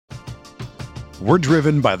We're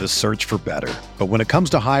driven by the search for better. But when it comes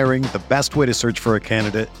to hiring, the best way to search for a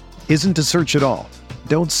candidate isn't to search at all.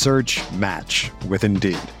 Don't search, match with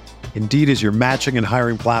Indeed. Indeed is your matching and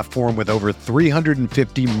hiring platform with over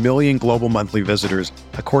 350 million global monthly visitors,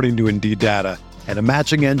 according to Indeed data, and a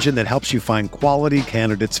matching engine that helps you find quality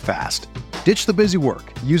candidates fast. Ditch the busy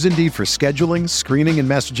work. Use Indeed for scheduling, screening, and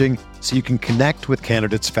messaging so you can connect with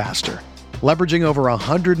candidates faster. Leveraging over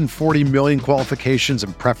 140 million qualifications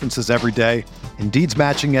and preferences every day, Indeed's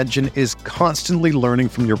matching engine is constantly learning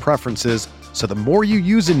from your preferences, so the more you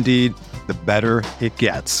use Indeed, the better it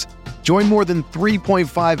gets. Join more than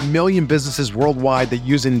 3.5 million businesses worldwide that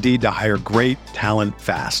use Indeed to hire great talent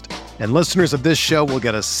fast. And listeners of this show will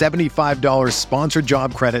get a $75 sponsored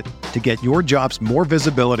job credit to get your jobs more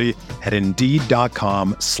visibility at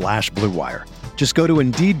Indeed.com/Blue Wire. Just go to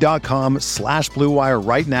Indeed.com/Blue Wire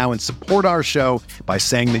right now and support our show by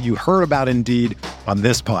saying that you heard about Indeed on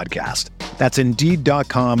this podcast. That's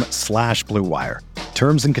Indeed.com/Blue Wire.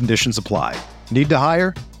 Terms and conditions apply. Need to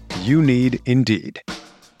hire? You need Indeed.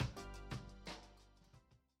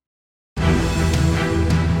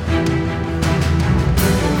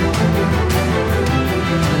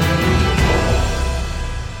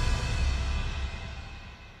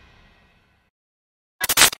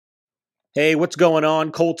 Hey, what's going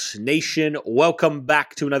on, Colts Nation? Welcome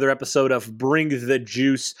back to another episode of Bring the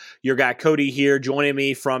Juice. Your guy Cody here, joining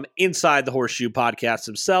me from Inside the Horseshoe podcast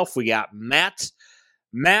himself. We got Matt.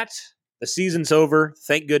 Matt, the season's over.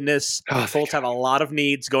 Thank goodness. The Colts have a lot of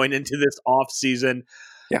needs going into this offseason.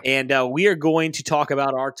 Yeah. And we are going to talk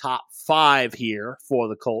about our top 5 here for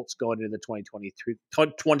the Colts going into the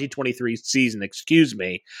 2023 season,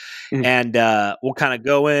 And we'll kind of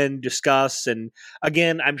go in, discuss. And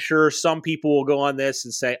again, I'm sure some people will go on this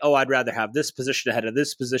and say, oh, I'd rather have this position ahead of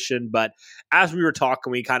this position. But as we were talking,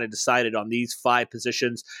 we kind of decided on these 5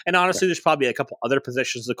 positions. And honestly, there's probably a couple other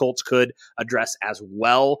positions the Colts could address as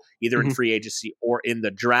well, either in free agency or in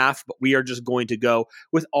the draft. But we are just going to go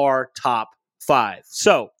with our top 5.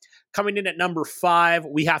 So coming in at number 5,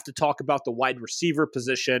 we have to talk about the wide receiver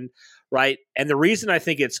position, right? And the reason I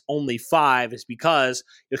think it's only 5 is because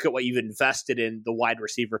look at what you've invested in the wide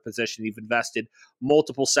receiver position. You've invested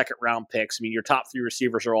multiple second-round picks. I mean, your top 3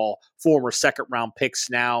 receivers are all former second-round picks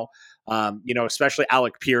now. Especially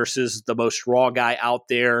Alec Pierce is the most raw guy out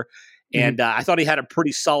there. And I thought he had a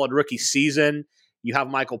pretty solid rookie season. You have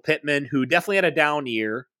Michael Pittman, who definitely had a down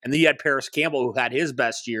year. And then you had Paris Campbell, who had his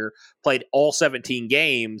best year, played all 17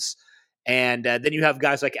 games. And then you have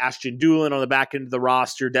guys like Ashton Dulin on the back end of the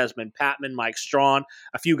roster, Desmond Patman, Mike Strawn,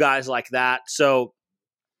 a few guys like that. So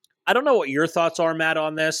I don't know what your thoughts are, Matt,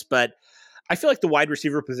 on this, but I feel like the wide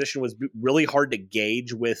receiver position was really hard to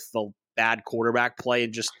gauge with the bad quarterback play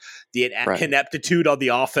and just the ineptitude on the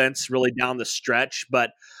offense really down the stretch.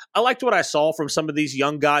 But I liked what I saw from some of these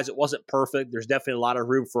young guys. It wasn't perfect. There's definitely a lot of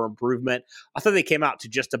room for improvement. I thought they came out to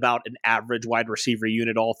just about an average wide receiver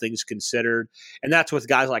unit, all things considered. And that's with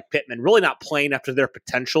guys like Pittman really not playing up to their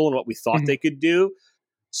potential and what we thought they could do.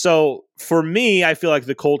 So for me, I feel like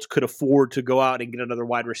the Colts could afford to go out and get another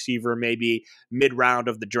wide receiver, maybe mid-round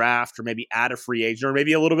of the draft, or maybe add a free agent, or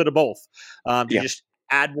maybe a little bit of both, just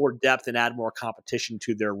add more depth and add more competition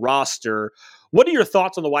to their roster. What are your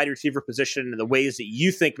thoughts on the wide receiver position and the ways that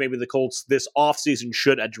you think maybe the Colts this offseason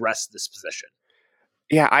should address this position?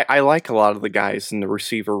 Yeah, I like a lot of the guys in the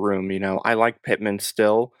receiver room. I like Pittman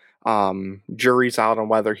still. Jury's out on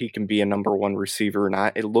whether he can be a number 1 receiver or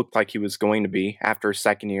not. It looked like he was going to be after his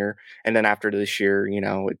second year. And then after this year,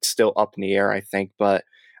 it's still up in the air, I think. But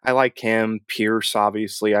I like him. Pierce,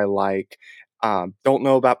 obviously, I like. Don't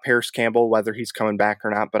know about Paris Campbell, whether he's coming back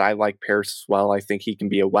or not, but I like Paris as well. I think he can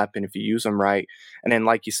be a weapon if you use him right. And then,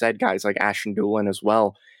 like you said, guys like Ashton Dulin as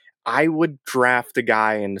well. I would draft a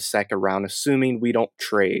guy in the second round, assuming we don't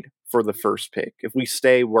trade for the first pick. If we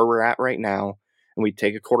stay where we're at right now and we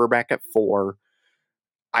take a quarterback at 4,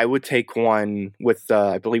 I would take one with,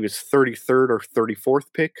 I believe it's 33rd or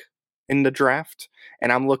 34th pick in the draft.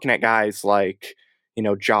 And I'm looking at guys like,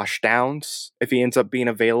 Josh Downs, if he ends up being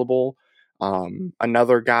available.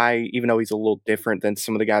 Another guy, even though he's a little different than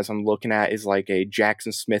some of the guys I'm looking at, is like a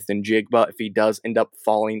Jackson Smith and Jigba. If he does end up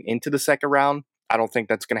falling into the second round, I don't think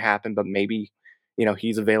that's going to happen, but maybe,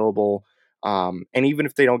 he's available. And even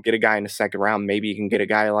if they don't get a guy in the second round, maybe you can get a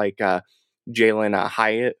guy like Jalen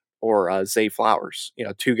Hyatt or Zay Flowers.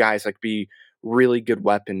 2 guys that could be really good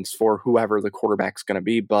weapons for whoever the quarterback's going to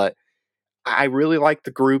be. But I really like the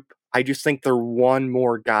group. I just think they're one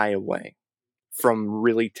more guy away from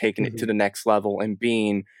really taking it to the next level and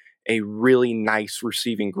being a really nice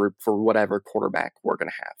receiving group for whatever quarterback we're going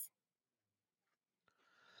to have.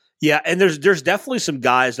 Yeah, and there's definitely some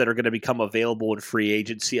guys that are going to become available in free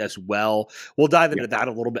agency as well. We'll dive into that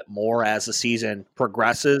a little bit more as the season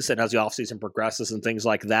progresses and as the offseason progresses and things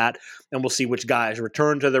like that. And we'll see which guys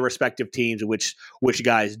return to their respective teams and which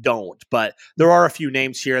guys don't. But there are a few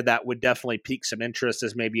names here that would definitely pique some interest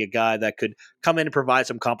as maybe a guy that could come in and provide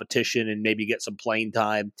some competition and maybe get some playing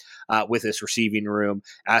time with this receiving room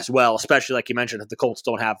as well, especially like you mentioned, if the Colts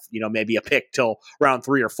don't have, maybe a pick till round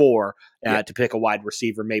 3 or 4 to pick a wide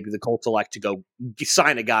receiver. Maybe the Colts elect to go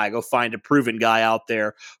sign a guy, go find a proven guy out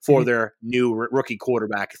there for their new rookie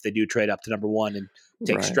quarterback if they do trade up to number 1 and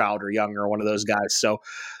take Stroud or Young or one of those guys. So,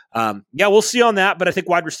 we'll see on that. But I think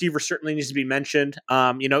wide receiver certainly needs to be mentioned.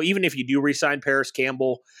 Even if you do re-sign Paris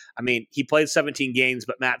Campbell, I mean, he played 17 games,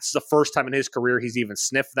 but Matt, it's the first time in his career he's even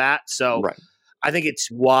sniffed that. So I think it's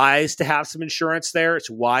wise to have some insurance there. It's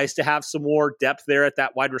wise to have some more depth there at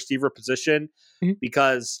that wide receiver position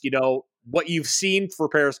because, what you've seen for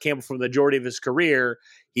Paris Campbell for the majority of his career,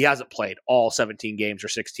 he hasn't played all 17 games or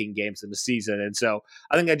 16 games in the season. And so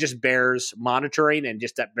I think that just bears monitoring and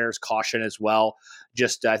just that bears caution as well.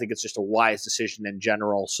 I think it's just a wise decision in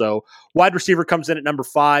general. So wide receiver comes in at number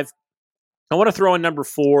 5. I want to throw in number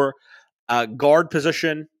 4. Guard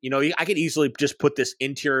position, I could easily just put this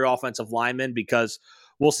interior offensive lineman because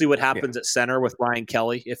we'll see what happens at center with Ryan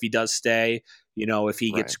Kelly if he does stay. If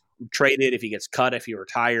he gets traded, if he gets cut, if he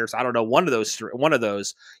retires, I don't know. One of those,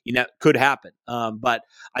 could happen. But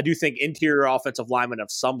I do think interior offensive lineman of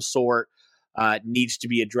some sort needs to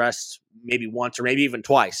be addressed maybe once or maybe even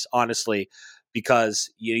twice, honestly, because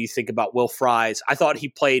you think about Will Fries. I thought he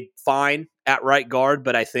played fine at right guard,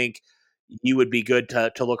 but I think you would be good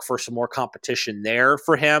to look for some more competition there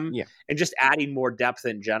for him and just adding more depth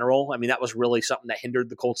in general. I mean, that was really something that hindered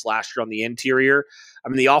the Colts last year on the interior. I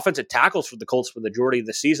mean, the offensive tackles for the Colts for the majority of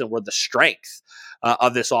the season were the strength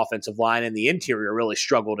of this offensive line, and the interior really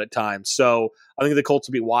struggled at times. So I think the Colts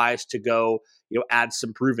would be wise to go, add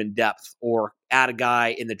some proven depth or add a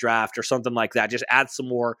guy in the draft or something like that. Just add some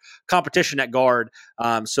more competition at guard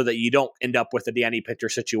so that you don't end up with a Danny Pinter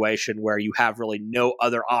situation where you have really no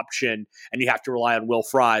other option and you have to rely on Will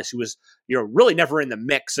Fries, who was really never in the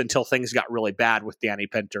mix until things got really bad with Danny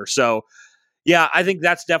Pinter. So, yeah, I think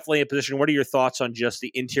that's definitely a position. What are your thoughts on just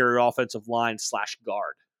the interior offensive line /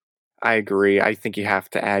 guard? I agree. I think you have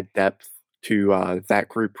to add depth to that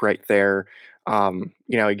group right there.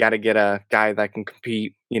 You got to get a guy that can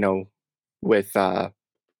compete, with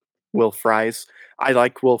Will Fries. I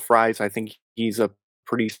like Will Fries. I think he's a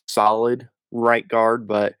pretty solid right guard,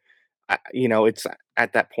 but it's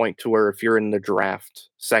at that point to where if you're in the draft,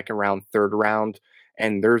 2nd round, 3rd round,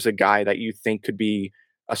 and there's a guy that you think could be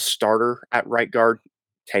a starter at right guard,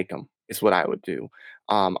 take him is what I would do.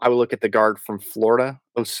 I would look at the guard from Florida,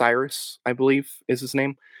 Osiris, I believe is his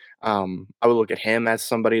name. I would look at him as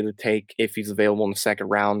somebody to take if he's available in the 2nd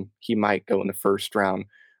round. He might go in the 1st round.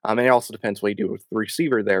 And it also depends what you do with the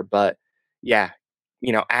receiver there. But yeah,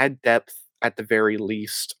 add depth at the very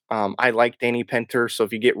least. I like Danny Pinter. So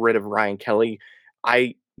if you get rid of Ryan Kelly,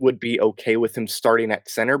 I would be okay with him starting at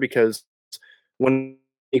center because when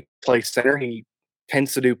he plays center, he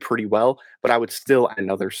tends to do pretty well. But I would still add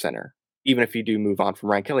another center. Even if you do move on from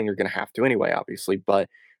Ryan Kelly, you're going to have to anyway, obviously. But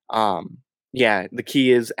the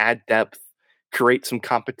key is add depth, create some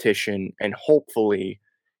competition, and hopefully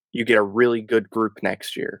you get a really good group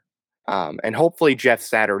next year. And hopefully Jeff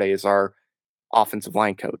Saturday is our offensive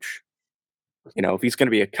line coach. If he's going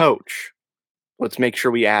to be a coach, let's make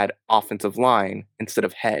sure we add offensive line instead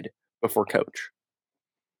of head before coach.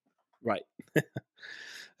 Right.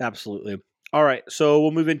 Absolutely. All right. So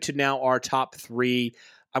we'll move into now our top 3.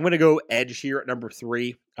 I'm going to go edge here at number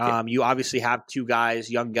 3. You obviously have 2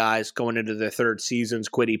 guys, young guys, going into their 3rd seasons,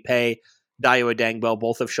 Kwity Paye, Dayo Odeyingbo.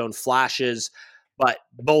 Both have shown flashes, but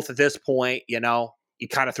both at this point, you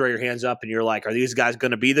kind of throw your hands up and you're like, are these guys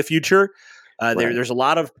going to be the future? There's a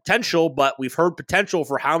lot of potential, but we've heard potential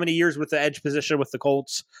for how many years with the edge position with the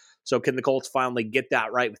Colts. So can the Colts finally get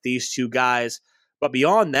that right with these 2 guys? But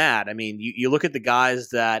beyond that, I mean, you look at the guys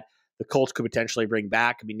that the Colts could potentially bring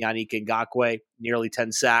back. I mean, Yannick Ngakoue, nearly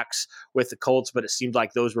 10 sacks with the Colts, but it seemed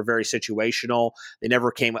like those were very situational. They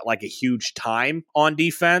never came at like a huge time on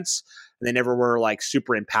defense, and they never were like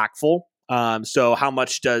super impactful. So how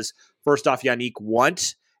much does, first off, Yannick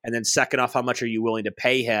want? And then second off, how much are you willing to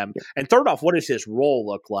pay him? And third off, what does his role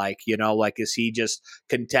look like? Is he just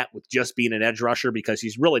content with just being an edge rusher because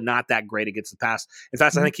he's really not that great against the pass? In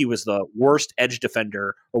fact, I think he was the worst edge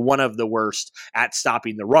defender or one of the worst at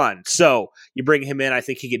stopping the run. So you bring him in, I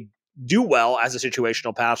think he could do well as a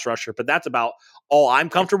situational pass rusher, but that's about all I'm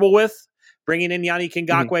comfortable with. bringing in Yannick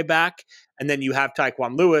Ngakoue back, and then you have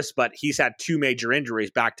Taekwon Lewis, but he's had 2 major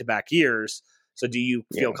injuries back-to-back years. So do you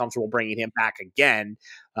feel comfortable bringing him back again?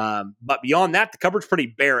 But beyond that, the cupboard's pretty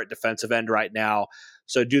bare at defensive end right now.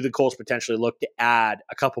 So do the Colts potentially look to add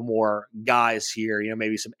a couple more guys here?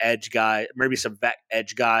 Maybe some edge guys, maybe some vet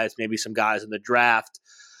edge guys, maybe some guys in the draft.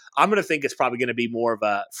 I'm going to think it's probably going to be more of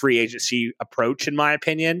a free agency approach, in my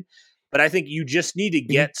opinion. But I think you just need to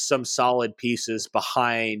get some solid pieces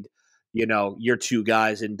behind, your 2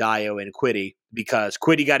 guys in Dio and Kwity, because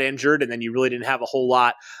Kwity got injured and then you really didn't have a whole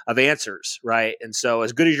lot of answers, right? And so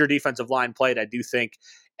as good as your defensive line played, I do think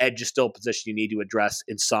edge is still a position you need to address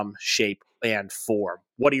in some shape and form.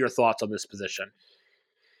 What are your thoughts on this position?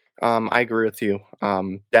 I agree with you.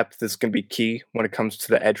 Depth is going to be key when it comes to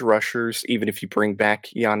the edge rushers, even if you bring back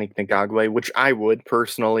Yannick Ngakoue, which I would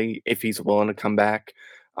personally, if he's willing to come back.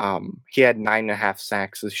 He had 9.5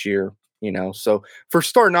 sacks this year, so for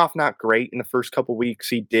starting off not great in the first couple weeks,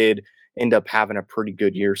 he did end up having a pretty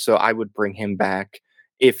good year. So I would bring him back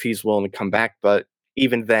if he's willing to come back. But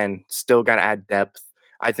even then, still got to add depth.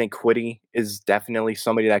 I think Kwity is definitely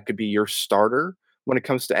somebody that could be your starter when it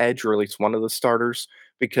comes to edge, or at least one of the starters,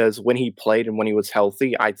 because when he played and when he was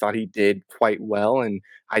healthy, I thought he did quite well, and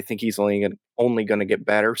I think he's only going to get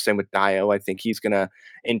better. Same with Dio. I think he's going to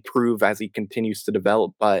improve as he continues to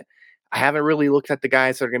develop, but I haven't really looked at the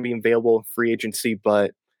guys that are going to be available in free agency,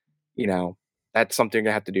 but, that's something you're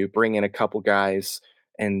going to have to do. Bring in a couple guys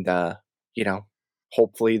and,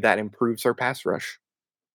 hopefully that improves our pass rush.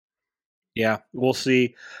 Yeah, we'll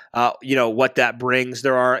see, what that brings.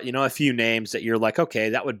 There are, a few names that you're like, okay,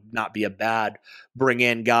 that would not be a bad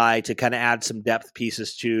bring-in guy to kind of add some depth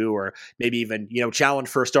pieces to, or maybe even, challenge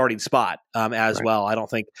for a starting spot as right. Well. I don't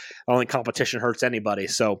think competition hurts anybody.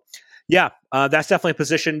 So, yeah, that's definitely a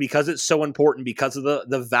position, because it's so important, because of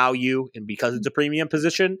the value and because it's a premium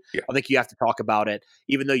position. Yeah. I think you have to talk about it.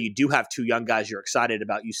 Even though you do have 2 young guys you're excited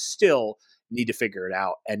about, you still need to figure it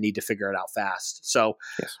out, and need to figure it out fast. So,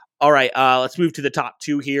 yes. All right, let's move to the top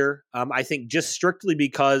 2 here. I think just strictly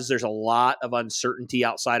because there's a lot of uncertainty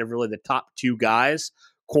outside of really the top 2 guys.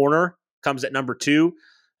 Corner comes at number 2.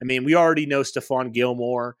 I mean, we already know Stephon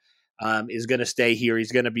Gilmore is going to stay here.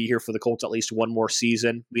 He's going to be here for the Colts at least one more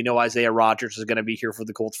season. We know Isaiah Rodgers is going to be here for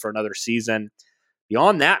the Colts for another season.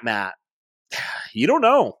 Beyond that, Matt, you don't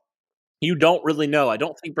know. You don't really know. I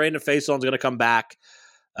don't think Brandon Facyon's going to come back.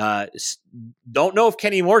 Don't know if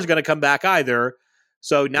Kenny Moore's going to come back either.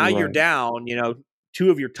 So now You're down, 2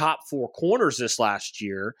 of your top 4 corners this last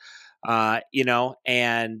year,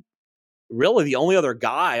 and really the only other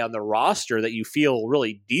guy on the roster that you feel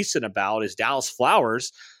really decent about is Dallas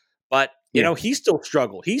Flowers. But, he still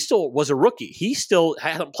struggled. He still was a rookie. He still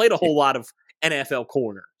hasn't played a whole lot of NFL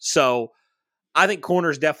corner. So I think corner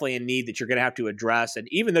is definitely a need that you're going to have to address. And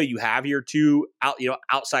even though you have your 2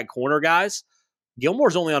 outside corner guys,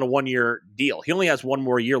 Gilmore's only on a 1-year deal. He only has 1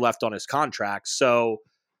 more year left on his contract. So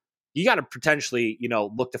you got to potentially,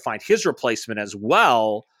 look to find his replacement as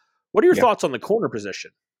well. What are your thoughts on the corner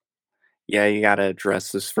position? Yeah, you got to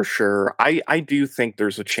address this for sure. I do think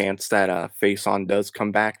there's a chance that Facyon does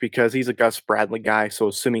come back, because he's a Gus Bradley guy. So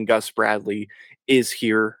assuming Gus Bradley is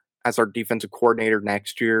here as our defensive coordinator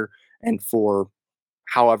next year and for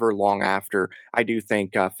however long after, I do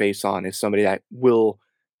think Facyon is somebody that will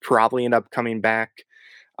probably end up coming back.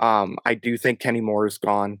 I do think Kenny Moore is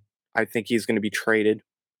gone. I think he's going to be traded,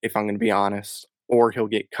 if I'm going to be honest, or he'll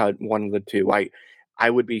get cut, one of the 2. I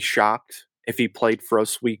would be shocked if he played for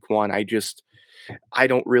us week 1. I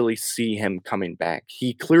don't really see him coming back.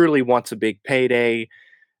 He clearly wants a big payday.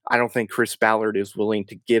 I don't think Chris Ballard is willing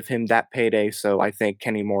to give him that payday, so I think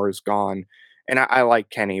Kenny Moore is gone. And I like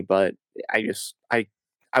Kenny, but I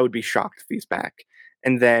would be shocked if he's back.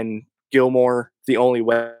 And then Gilmore, the only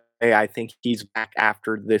way I think he's back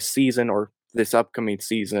after this season, or this upcoming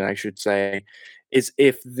season, I should say, is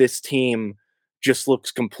if this team just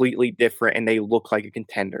looks completely different and they look like a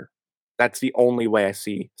contender. That's the only way I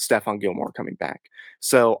see Stephon Gilmore coming back.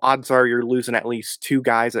 So odds are you're losing at least 2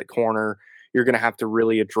 guys at corner. You're going to have to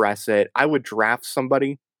really address it. I would draft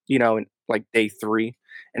somebody, in like day 3,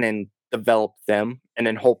 and then develop them, and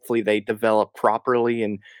then hopefully they develop properly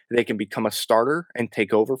and they can become a starter and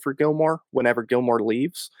take over for Gilmore whenever Gilmore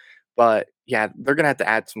leaves. But yeah, they're going to have to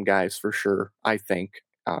add some guys for sure, I think.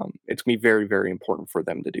 It's going to be very, very important for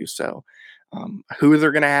them to do so. Who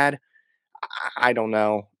they're going to add, I don't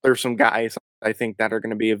know. There's some guys I think that are going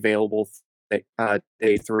to be available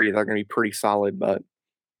day 3. They're going to be pretty solid, but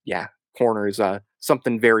yeah, corner is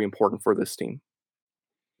something very important for this team.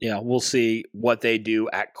 Yeah, we'll see what they do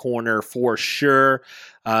at corner for sure.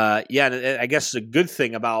 And I guess the good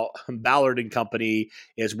thing about Ballard and company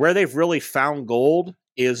is where they've really found gold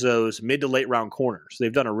is those mid to late round corners.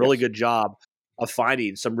 They've done a really Yes. good job of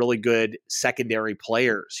finding some really good secondary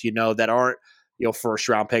players, that aren't, first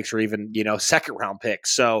round picks or even, second round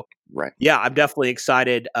picks. So, Right. yeah, I'm definitely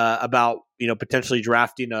excited about potentially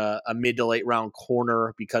drafting a mid to late round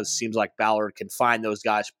corner because it seems like Ballard can find those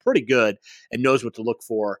guys pretty good and knows what to look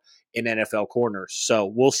for in NFL corners. So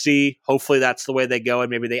we'll see. Hopefully that's the way they go, and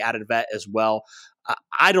maybe they added a vet as well.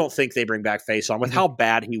 I don't think they bring back Faison with how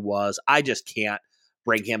bad he was. I just can't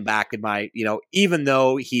bring him back in my even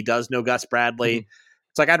though he does know Gus Bradley.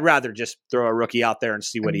 It's like I'd rather just throw a rookie out there and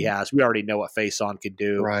see what he has. We already know what Faison can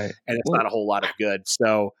do, Right. and it's not a whole lot of good.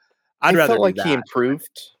 So I'd I rather felt do like that. he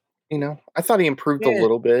improved. I thought he improved a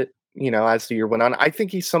little bit. As the year went on. I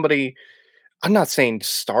think he's somebody. I'm not saying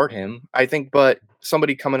start him. I think, but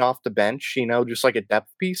somebody coming off the bench, just like a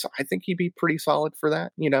depth piece. I think he'd be pretty solid for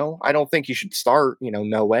that. I don't think he should start.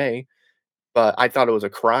 No way. But I thought it was a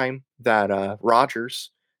crime that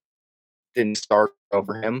Rodgers didn't start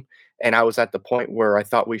over him, and I was at the point where I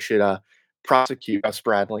thought we should prosecute Gus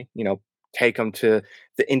Bradley. Take him to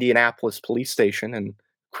the Indianapolis police station and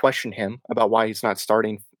question him about why he's not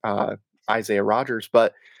starting Isaiah Rodgers.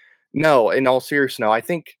 But no, in all seriousness, no. I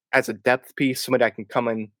think as a depth piece, somebody that can come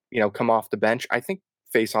in, come off the bench, I think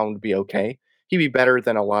Faison would be okay. He'd be better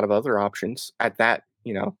than a lot of other options at that,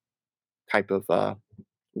 type of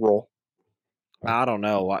role. I don't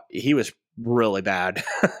know. He was really bad.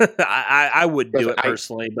 I would do it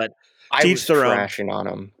personally, but I teach was their own. trashing on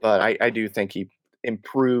him, but I do think he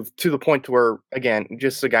improved to the point to where, again,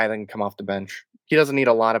 just a guy that can come off the bench. He doesn't need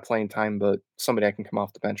a lot of playing time, but somebody that can come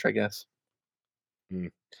off the bench, I guess.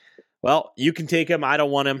 Well, you can take him. I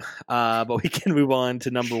don't want him, but we can move on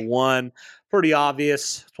to number one. Pretty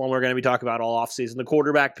obvious. It's one we're going to be talking about all offseason. The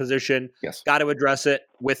quarterback position. Yes. Got to address it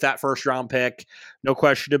with that first-round pick. No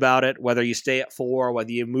question about it. Whether you stay at 4,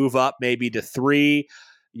 whether you move up maybe to 3,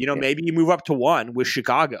 maybe you move up to 1 with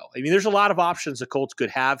Chicago. I mean, there's a lot of options the Colts could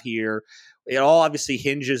have here. It all obviously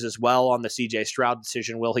hinges as well on the C.J. Stroud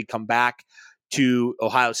decision. Will he come back to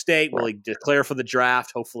Ohio State? Will he declare for the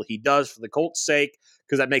draft? Hopefully he does for the Colts' sake,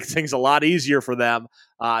 because that makes things a lot easier for them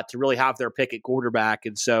to really have their pick at quarterback.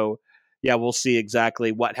 And so, yeah, we'll see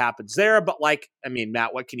exactly what happens there. But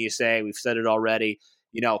Matt, what can you say? We've said it already.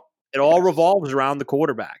 It all revolves around the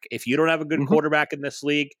quarterback. If you don't have a good quarterback in this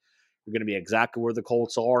league, you're going to be exactly where the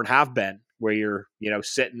Colts are and have been, where you're,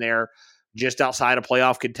 sitting there just outside of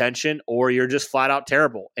playoff contention, or you're just flat out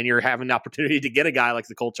terrible and you're having the opportunity to get a guy like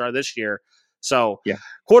the Colts are this year. So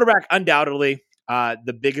quarterback, undoubtedly,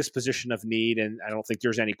 the biggest position of need, and I don't think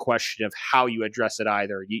there's any question of how you address it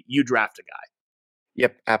either. You draft a guy.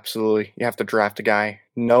 Yep, absolutely. You have to draft a guy.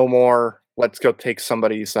 No more, let's go take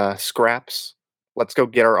somebody's scraps. Let's go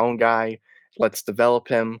get our own guy. Let's develop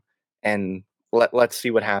him, and let's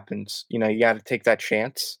see what happens. You got to take that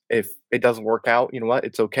chance. If it doesn't work out, you know what?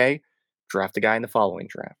 It's okay. Draft a guy in the following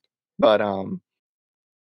draft. But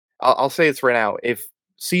I'll say this right now. If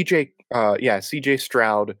CJ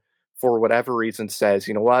Stroud, for whatever reason, says,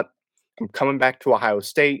 you know what, I'm coming back to Ohio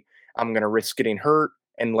State, I'm going to risk getting hurt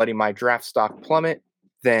and letting my draft stock plummet,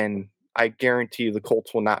 then I guarantee you the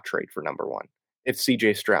Colts will not trade for number 1. If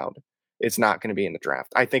CJ Stroud is not going to be in the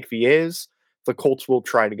draft. I think if he is, the Colts will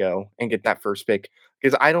try to go and get that first pick,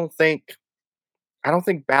 because I don't think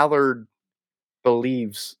Ballard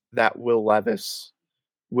believes that Will Levis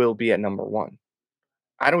will be at number 1.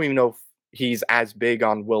 I don't even know if he's as big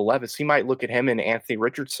on Will Levis. He might look at him and Anthony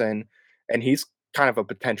Richardson, and he's kind of a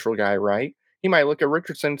potential guy, right? He might look at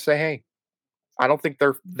Richardson and say, hey, I don't think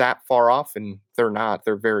they're that far off, and they're not.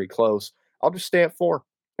 They're very close. I'll just stay at 4,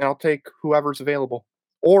 and I'll take whoever's available.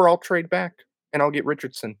 Or I'll trade back, and I'll get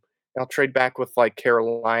Richardson. And I'll trade back with, like,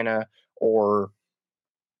 Carolina or,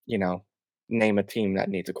 name a team that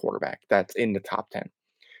needs a quarterback that's in the top 10.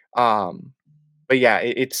 But yeah,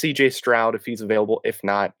 it's CJ Stroud if he's available. If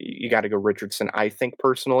not, you got to go Richardson. I think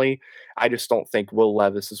personally, I just don't think Will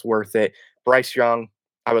Levis is worth it. Bryce Young,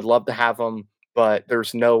 I would love to have him, but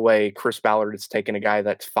there's no way Chris Ballard is taking a guy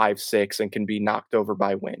that's 5'6" and can be knocked over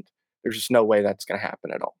by wind. There's just no way that's going to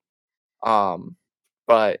happen at all.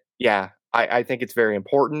 But yeah, I think it's very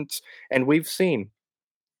important. And we've seen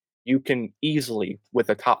you can easily, with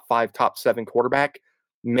a top 5, top 7 quarterback,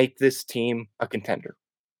 make this team a contender.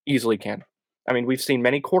 Easily can. I mean, we've seen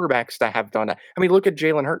many quarterbacks that have done that. I mean, look at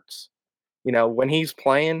Jalen Hurts. When he's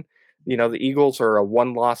playing, the Eagles are a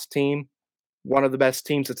 1-loss team, one of the best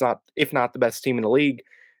teams, if not the best team in the league.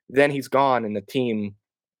 Then he's gone and the team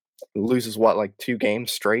loses 2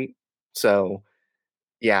 games straight. So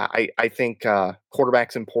yeah, I think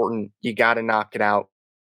quarterback's important. You got to knock it out.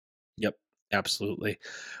 Yep, absolutely.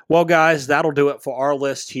 Well, guys, that'll do it for our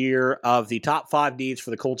list here of the top 5 needs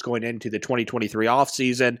for the Colts going into the 2023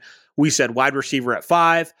 offseason. We said wide receiver at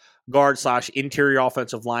 5, guard/interior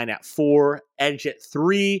offensive line at 4, edge at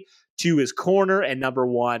 3, 2 is corner, and number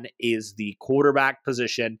 1 is the quarterback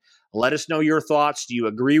position. Let us know your thoughts. Do you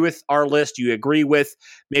agree with our list? Do you agree with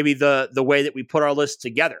maybe the way that we put our list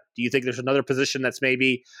together? Do you think there's another position that's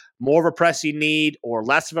maybe more of a pressing need or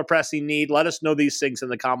less of a pressing need? Let us know these things in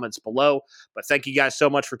the comments below. But thank you guys so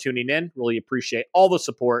much for tuning in. Really appreciate all the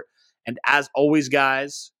support. And as always,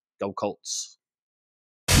 guys, go Colts.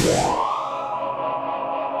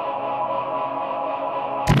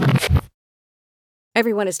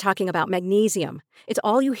 Everyone is talking about magnesium. It's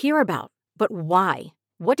all you hear about. But why?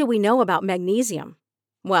 What do we know about magnesium?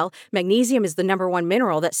 Well, magnesium is the number 1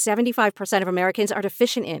 mineral that 75% of Americans are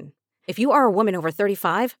deficient in. If you are a woman over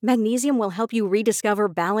 35, magnesium will help you rediscover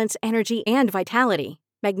balance, energy, and vitality.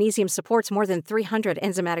 Magnesium supports more than 300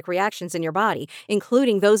 enzymatic reactions in your body,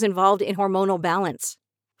 including those involved in hormonal balance.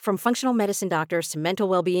 From functional medicine doctors to mental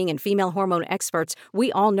well-being and female hormone experts,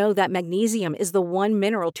 we all know that magnesium is the one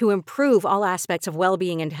mineral to improve all aspects of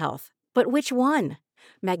well-being and health. But which one?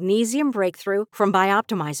 Magnesium Breakthrough from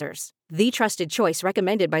Bioptimizers, the trusted choice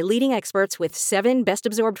recommended by leading experts with 7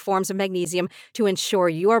 best-absorbed forms of magnesium to ensure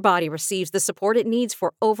your body receives the support it needs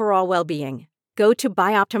for overall well-being. Go to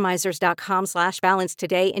bioptimizers.com/balance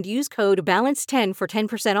today and use code BALANCE10 for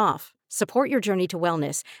 10% off. Support your journey to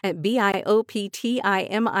wellness at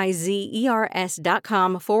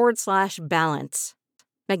bioptimizers.com/balance.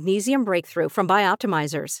 Magnesium Breakthrough from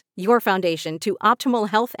Bioptimizers, your foundation to optimal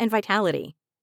health and vitality.